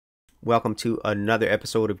Welcome to another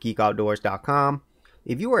episode of GeekOutdoors.com.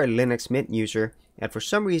 If you are a Linux Mint user and for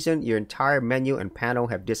some reason your entire menu and panel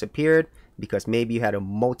have disappeared because maybe you had a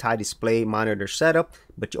multi-display monitor setup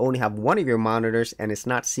but you only have one of your monitors and it's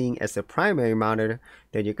not seen as the primary monitor,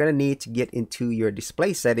 then you're going to need to get into your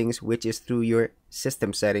display settings, which is through your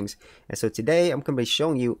system settings. And so today I'm going to be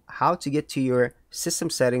showing you how to get to your system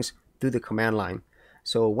settings through the command line.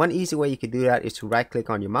 So one easy way you can do that is to right click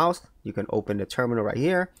on your mouse. You can open the terminal right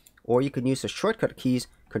here, or you can use the shortcut keys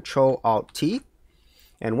Control-Alt-T.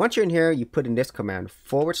 And once you're in here, you put in this command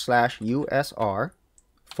 /usr/bin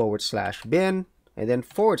and then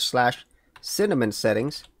 /cinnamon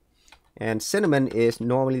settings. And cinnamon is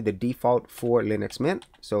normally the default for Linux Mint,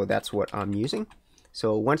 so that's what I'm using.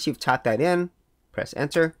 So once you've typed that in, press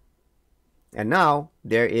enter. And now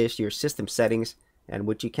there is your system settings. And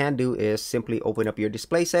what you can do is simply open up your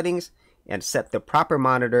display settings and set the proper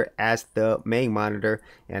monitor as the main monitor.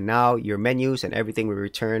 And now your menus and everything will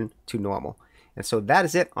return to normal. And so that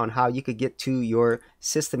is it on how you could get to your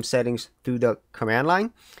system settings through the command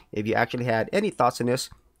line. If you actually had any thoughts on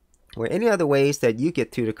this or any other ways that you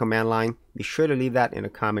get to the command line, be sure to leave that in the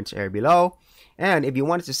comments area below. And if you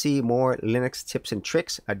wanted to see more Linux tips and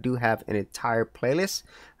tricks, I do have an entire playlist.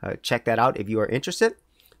 Check that out if you are interested.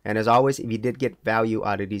 And as always, if you did get value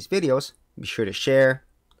out of these videos, be sure to share,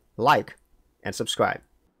 like, and subscribe.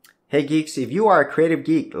 Hey geeks, if you are a creative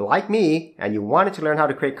geek like me and you wanted to learn how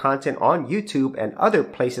to create content on YouTube and other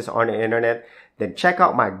places on the internet, then check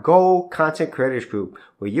out my Go Content Creators group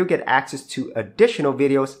where you get access to additional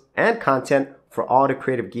videos and content for all the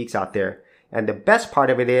creative geeks out there. And the best part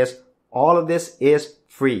of it is, all of this is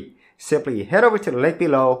free. Simply head over to the link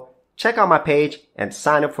below, check out my page, and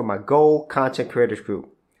sign up for my Go Content Creators group.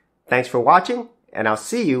 Thanks for watching, and I'll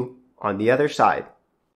see you on the other side.